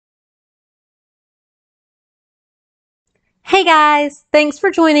Hey guys, thanks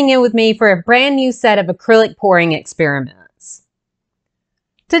for joining in with me for a brand new set of acrylic pouring experiments.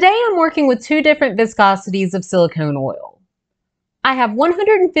 Today I'm working with two different viscosities of silicone oil. I have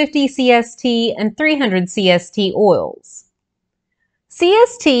 150 CST and 300 CST oils.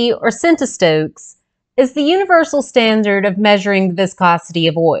 CST, or centistokes, is the universal standard of measuring the viscosity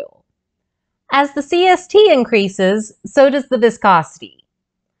of oil. As the CST increases, so does the viscosity.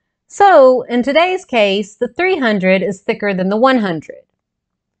 So, in today's case, the 300 is thicker than the 100.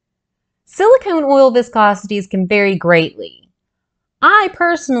 Silicone oil viscosities can vary greatly. I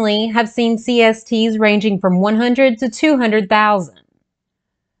personally have seen CSTs ranging from 100 to 200,000.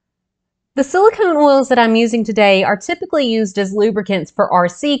 The silicone oils that I'm using today are typically used as lubricants for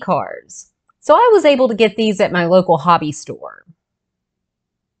RC cars, so I was able to get these at my local hobby store.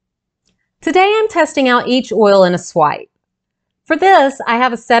 Today I'm testing out each oil in a swipe. For this, I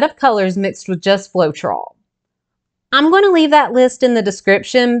have a set of colors mixed with just Floetrol. I'm going to leave that list in the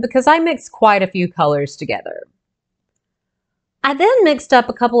description because I mixed quite a few colors together. I then mixed up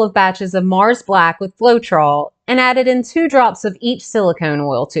a couple of batches of Mars Black with Floetrol and added in 2 drops of each silicone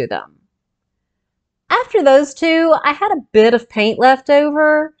oil to them. After those two, I had a bit of paint left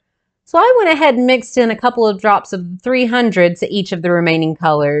over, so I went ahead and mixed in a couple of drops of the 300 to each of the remaining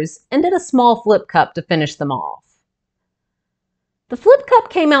colors and did a small flip cup to finish them off. The flip cup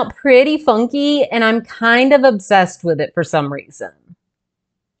came out pretty funky, and I'm kind of obsessed with it for some reason.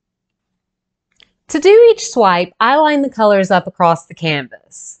 To do each swipe, I line the colors up across the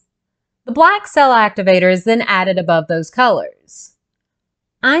canvas. The black cell activator is then added above those colors.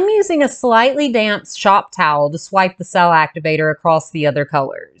 I'm using a slightly damp shop towel to swipe the cell activator across the other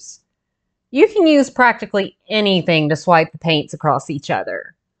colors. You can use practically anything to swipe the paints across each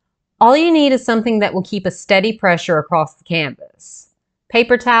other. All you need is something that will keep a steady pressure across the canvas.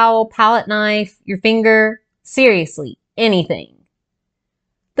 Paper towel, palette knife, your finger, seriously, anything.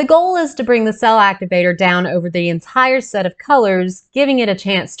 The goal is to bring the cell activator down over the entire set of colors, giving it a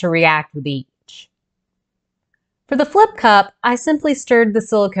chance to react with each. For the flip cup, I simply stirred the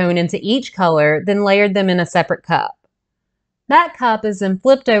silicone into each color, then layered them in a separate cup. That cup is then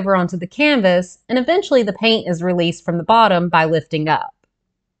flipped over onto the canvas, and eventually the paint is released from the bottom by lifting up.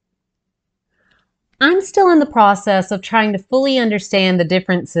 I'm still in the process of trying to fully understand the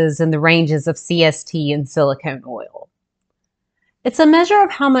differences in the ranges of CST and silicone oil. It's a measure of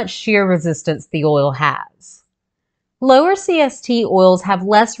how much shear resistance the oil has. Lower CST oils have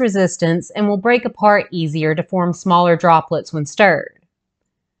less resistance and will break apart easier to form smaller droplets when stirred.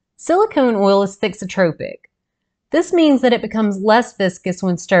 Silicone oil is thixotropic. This means that it becomes less viscous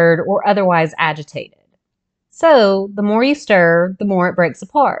when stirred or otherwise agitated. So, the more you stir, the more it breaks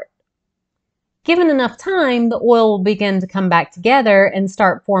apart. Given enough time, the oil will begin to come back together and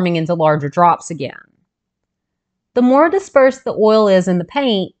start forming into larger drops again. The more dispersed the oil is in the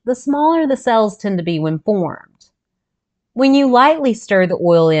paint, the smaller the cells tend to be when formed. When you lightly stir the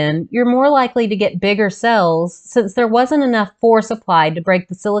oil in, you're more likely to get bigger cells since there wasn't enough force applied to break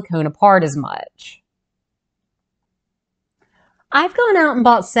the silicone apart as much. I've gone out and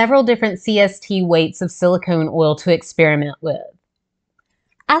bought several different CST weights of silicone oil to experiment with.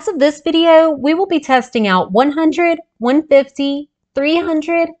 As of this video, we will be testing out 100, 150,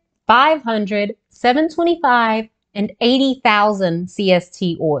 300, 500, 725, and 80,000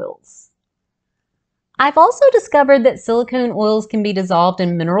 CST oils. I've also discovered that silicone oils can be dissolved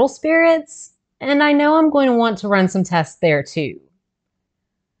in mineral spirits, and I know I'm going to want to run some tests there too.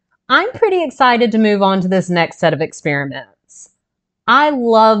 I'm pretty excited to move on to this next set of experiments. I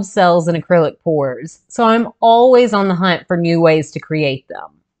love cells and acrylic pours, so I'm always on the hunt for new ways to create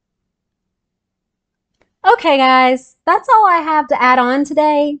them. Okay guys, that's all I have to add on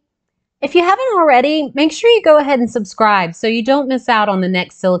today. If you haven't already, make sure you go ahead and subscribe so you don't miss out on the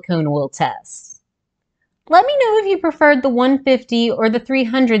next silicone oil tests. Let me know if you preferred the 150 or the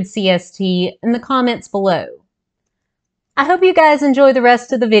 300 CST in the comments below. I hope you guys enjoy the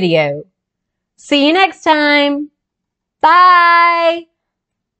rest of the video. See you next time. Bye!